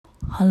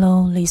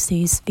Hello, this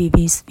is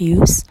Vivi's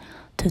Views.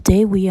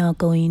 Today we are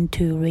going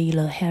to read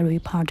the Harry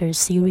Potter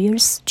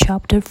series,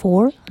 Chapter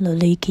 4, The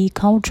Leaky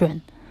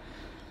Cauldron.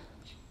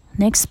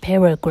 Next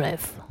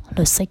paragraph,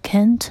 the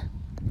second.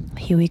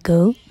 Here we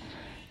go.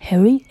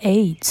 Harry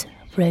ate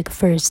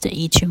breakfast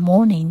each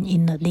morning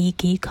in the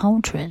leaky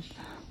cauldron,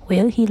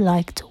 where he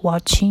liked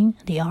watching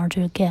the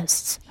other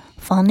guests,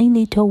 funny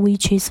little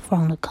witches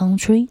from the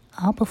country,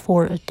 up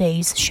for a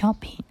day's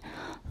shopping.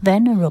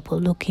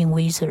 Venerable-looking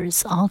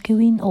wizards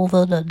arguing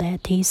over the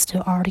latest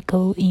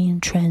article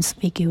in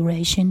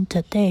Transfiguration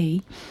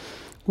today,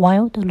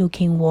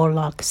 wild-looking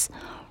warlocks,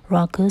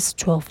 raucous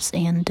dwarfs,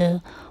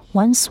 and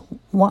once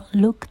what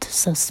looked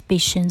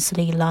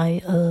suspiciously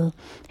like a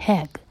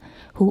hag,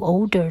 who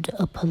ordered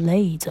a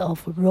plate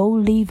of raw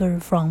liver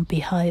from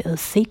behind a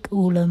thick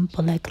woolen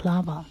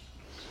balaclava.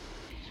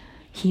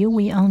 Here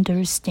we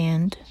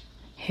understand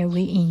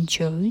Harry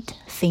enjoyed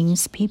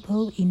things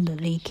people in the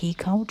leaky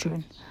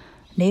cauldron.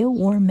 There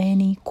were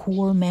many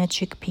cool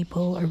magic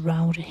people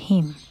around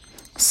him,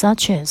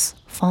 such as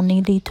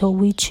funny little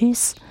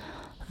witches,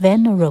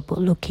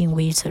 venerable-looking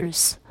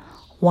wizards,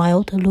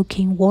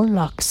 wild-looking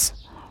warlocks,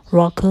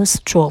 raucous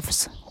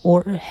dwarfs,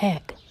 or a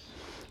hag.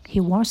 He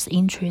was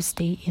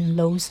interested in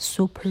those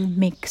super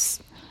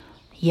mix.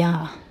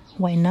 Yeah,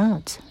 why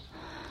not?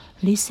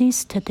 This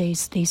is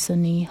today's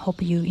listening.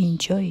 Hope you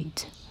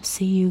enjoyed.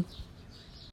 See you.